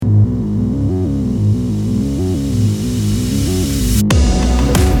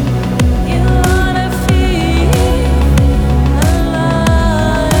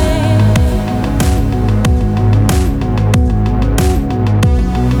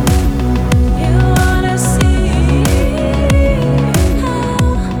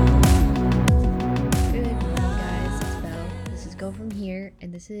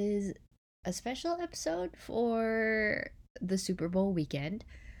a special episode for the Super Bowl weekend.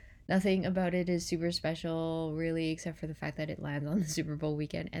 Nothing about it is super special, really, except for the fact that it lands on the Super Bowl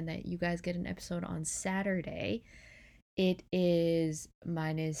weekend and that you guys get an episode on Saturday. It is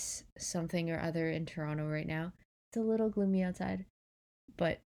minus something or other in Toronto right now. It's a little gloomy outside,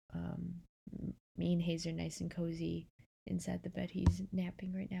 but um, me and Hayes are nice and cozy inside the bed. He's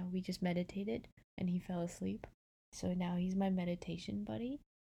napping right now. We just meditated and he fell asleep. So now he's my meditation buddy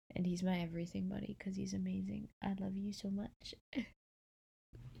and he's my everything buddy because he's amazing. I love you so much.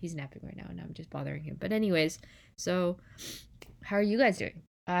 He's napping right now and I'm just bothering him. But, anyways, so how are you guys doing?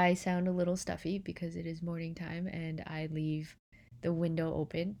 I sound a little stuffy because it is morning time and I leave the window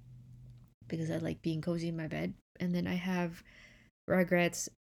open because I like being cozy in my bed. And then I have regrets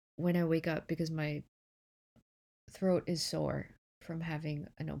when I wake up because my throat is sore from having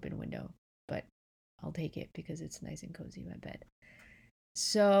an open window. But I'll take it because it's nice and cozy in my bed.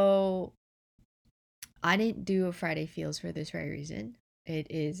 So I didn't do a Friday Feels for this very reason. It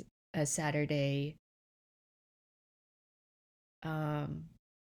is a Saturday. If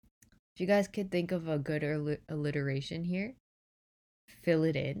you guys could think of a good alliteration here, fill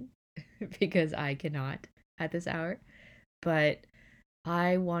it in because I cannot at this hour. But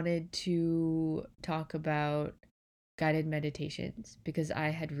I wanted to talk about guided meditations because I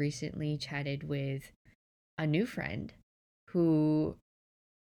had recently chatted with a new friend who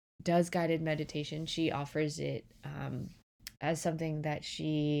does guided meditation. She offers it as something that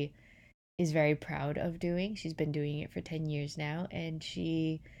she is very proud of doing. She's been doing it for 10 years now, and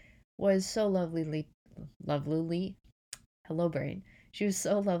she was so lovely. Hello, brain. She was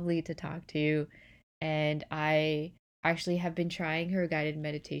so lovely to talk to, and I actually have been trying her guided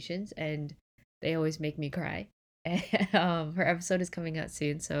meditations, and they always make me cry. Her episode is coming out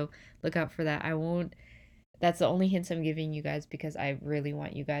soon, so look out for that. I won't. That's the only hints I'm giving you guys because I really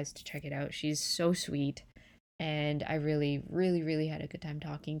want you guys to check it out. She's so sweet, and I really, really, really had a good time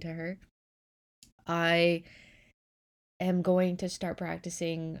talking to her. I am going to start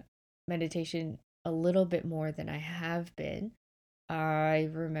practicing meditation a little bit more than I have been. I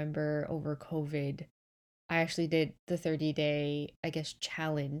remember over COVID, I actually did the 30-day, I guess,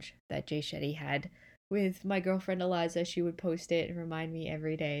 challenge that Jay Shetty had with my girlfriend Eliza. She would post it and remind me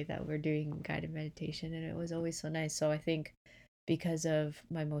every day that we're doing guided meditation, and it was always so nice. So I think because of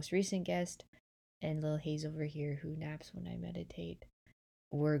my most recent guest and Lil Hayes over here who naps when I meditate,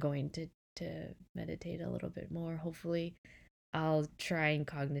 we're going to meditate a little bit more. Hopefully, I'll try and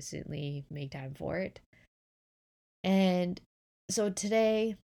cognizantly make time for it. And so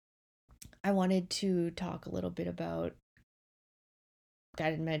today, I wanted to talk a little bit about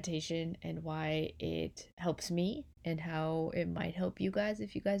guided meditation and why it helps me and how it might help you guys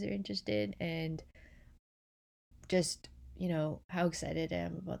if you guys are interested, and just, how excited I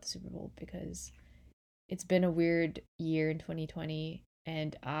am about the Super Bowl because it's been a weird year in 2020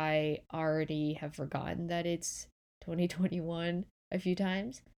 and I already have forgotten that it's 2021 a few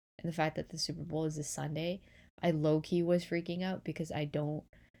times, and the fact that the Super Bowl is this Sunday, I low key was freaking out because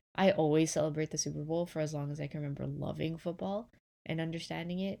I always celebrate the Super Bowl for as long as I can remember loving football and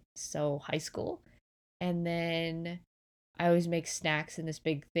understanding it. So high school. And then I always make snacks in this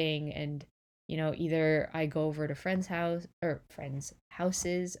big thing, and either I go over to friends'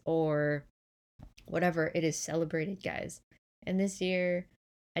 houses or whatever, it is celebrated, guys. And this year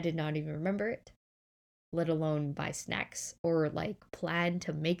I did not even remember it, let alone buy snacks or like plan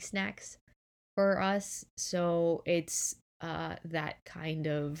to make snacks for us. So it's that kind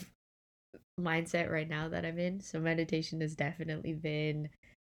of mindset right now that I'm in. So meditation has definitely been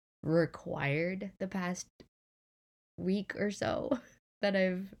required the past week or so that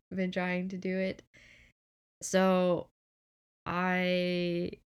I've been trying to do it. So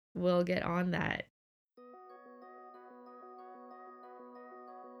I will get on that.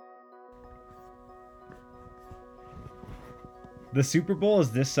 The Super Bowl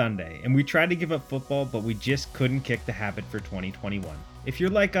is this Sunday, and we tried to give up football, but we just couldn't kick the habit for 2021. If you're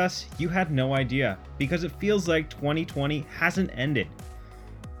like us, you had no idea, because it feels like 2020 hasn't ended.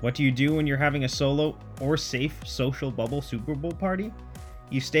 What do you do when you're having a solo or safe social bubble Super Bowl party?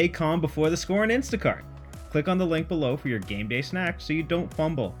 You stay calm before the score in Instacart. Click on the link below for your game day snack so you don't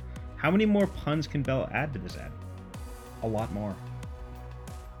fumble. How many more puns can Bella add to this ad? A lot more.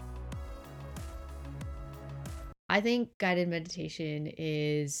 I think guided meditation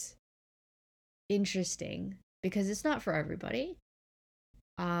is interesting because it's not for everybody.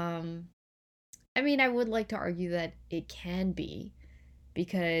 Um I mean, I would like to argue that it can be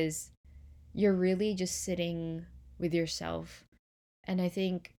because you're really just sitting with yourself, and I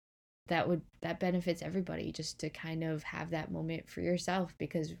think that benefits everybody just to kind of have that moment for yourself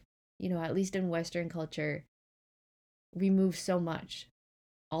because at least in Western culture, we move so much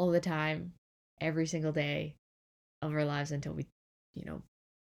all the time, every single day of our lives until we, you know,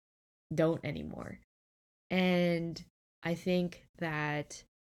 don't anymore. And I think that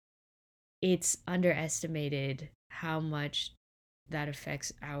it's underestimated how much that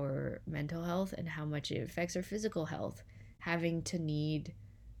affects our mental health and how much it affects our physical health. Having to need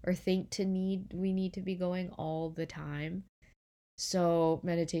or think to need, we need to be going all the time. So,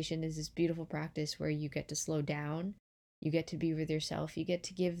 meditation is this beautiful practice where you get to slow down, you get to be with yourself, you get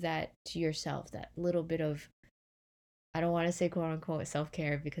to give that to yourself, that little bit of, I don't want to say quote unquote self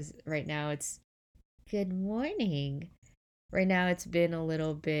care because right now it's good morning. Right now it's been a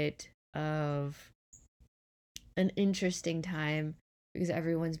little bit of an interesting time because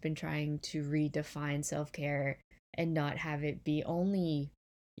everyone's been trying to redefine self care and not have it be only,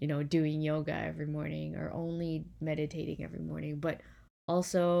 doing yoga every morning or only meditating every morning, but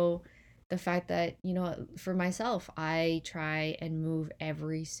also the fact that, for myself, I try and move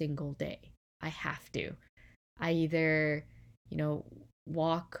every single day. I have to. I either, you know,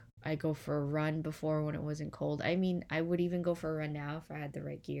 walk, I go for a run before when it wasn't cold. I mean, I would even go for a run now if I had the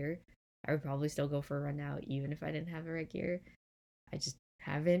right gear. I would probably still go for a run now even if I didn't have the right gear. I just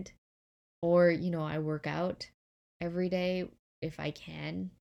haven't. Or, I work out every day if I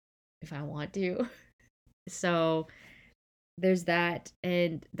can, if I want to. So there's that.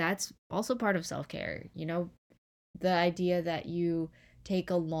 And that's also part of self care. The idea that you take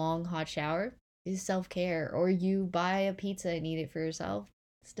a long hot shower is self care, or you buy a pizza and eat it for yourself,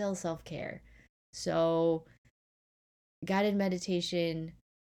 still self care. So, guided meditation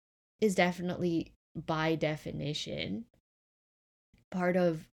is definitely, by definition, part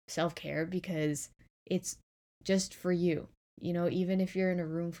of self care because it's just for you. Even if you're in a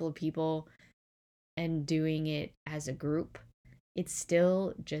room full of people and doing it as a group, it's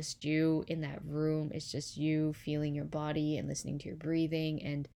still just you in that room. It's just you feeling your body and listening to your breathing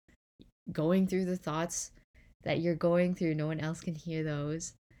and going through the thoughts that you're going through. No one else can hear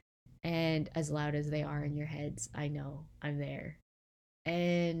those. And as loud as they are in your heads, I know I'm there.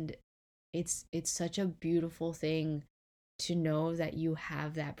 And it's such a beautiful thing to know that you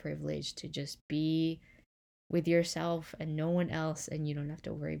have that privilege to just be with yourself and no one else, and you don't have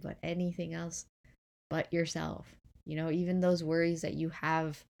to worry about anything else but yourself. Even those worries that you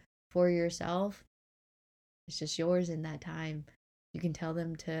have for yourself, it's just yours in that time. You can tell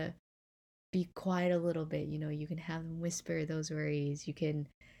them to be quiet a little bit. You can have them whisper those worries. You can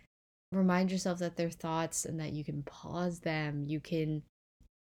remind yourself that they're thoughts and that you can pause them. You can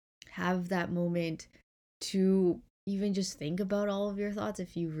have that moment to even just think about all of your thoughts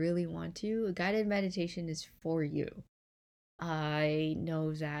if you really want to. A guided meditation is for you. I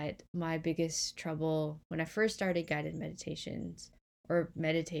know that my biggest trouble when I first started guided meditations or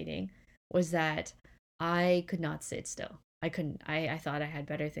meditating was that I could not sit still. I couldn't. I thought I had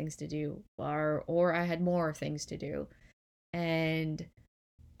better things to do, or I had more things to do. And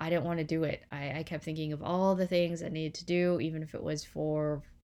I didn't want to do it. I kept thinking of all the things I needed to do, even if it was for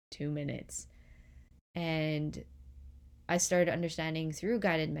 2 minutes. And I started understanding through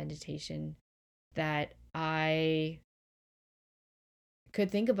guided meditation that I could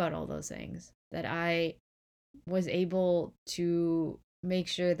think about all those things, that I was able to make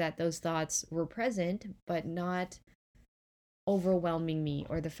sure that those thoughts were present, but not overwhelming me,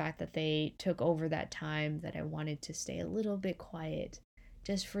 or the fact that they took over that time that I wanted to stay a little bit quiet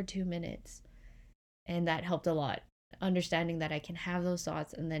just for 2 minutes. And that helped a lot. Understanding that I can have those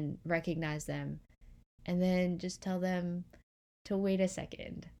thoughts and then recognize them and then just tell them to wait a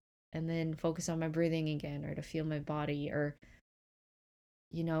second and then focus on my breathing again, or to feel my body. Or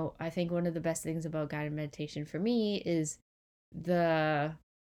I think one of the best things about guided meditation for me is the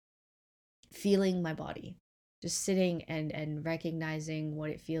feeling my body, just sitting and recognizing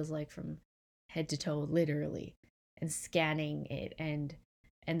what it feels like from head to toe, literally, and scanning it. And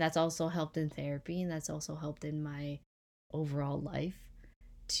that's also helped in therapy, and that's also helped in my overall life,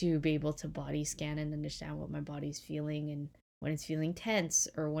 to be able to body scan and understand what my body's feeling, and when it's feeling tense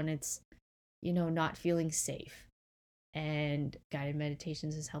or when it's not feeling safe. And guided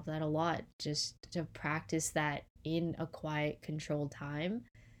meditations has helped that a lot, just to practice that in a quiet, controlled time,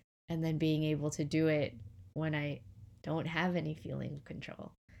 and then being able to do it when I don't have any feeling of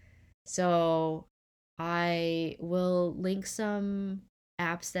control. So I will link some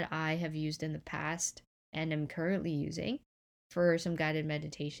apps that I have used in the past and am currently using for some guided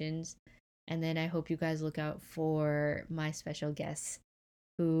meditations. And then I hope you guys look out for my special guest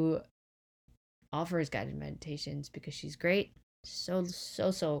who offers guided meditations, because she's great. So, so,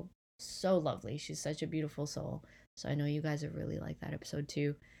 so, so lovely. She's such a beautiful soul. So I know you guys will really like that episode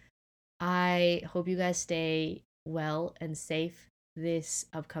too. I hope you guys stay well and safe this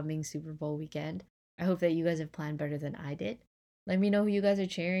upcoming Super Bowl weekend. I hope that you guys have planned better than I did. Let me know who you guys are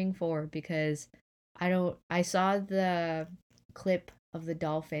cheering for, because I saw the clip of the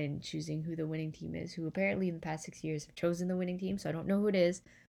Dolphin choosing who the winning team is, who apparently in the past 6 years have chosen the winning team, so I don't know who it is.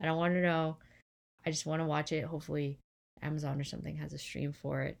 I don't want to know. I just want to watch it. Hopefully Amazon or something has a stream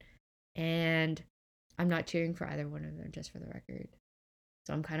for it. And I'm not cheering for either one of them, just for the record.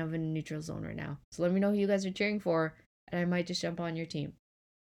 So I'm kind of in a neutral zone right now. So let me know who you guys are cheering for, and I might just jump on your team.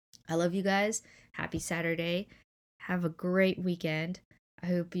 I love you guys. Happy Saturday. Have a great weekend. I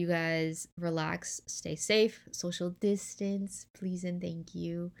hope you guys relax, stay safe, social distance, please and thank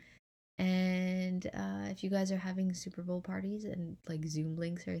you. And if you guys are having Super Bowl parties and like Zoom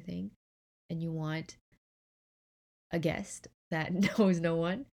links or a thing, and you want a guest that knows no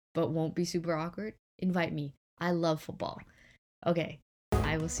one but won't be super awkward, invite me. I love football. Okay,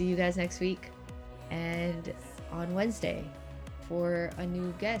 I will see you guys next week and on Wednesday for a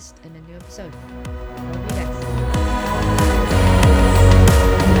new guest and a new episode. Love you.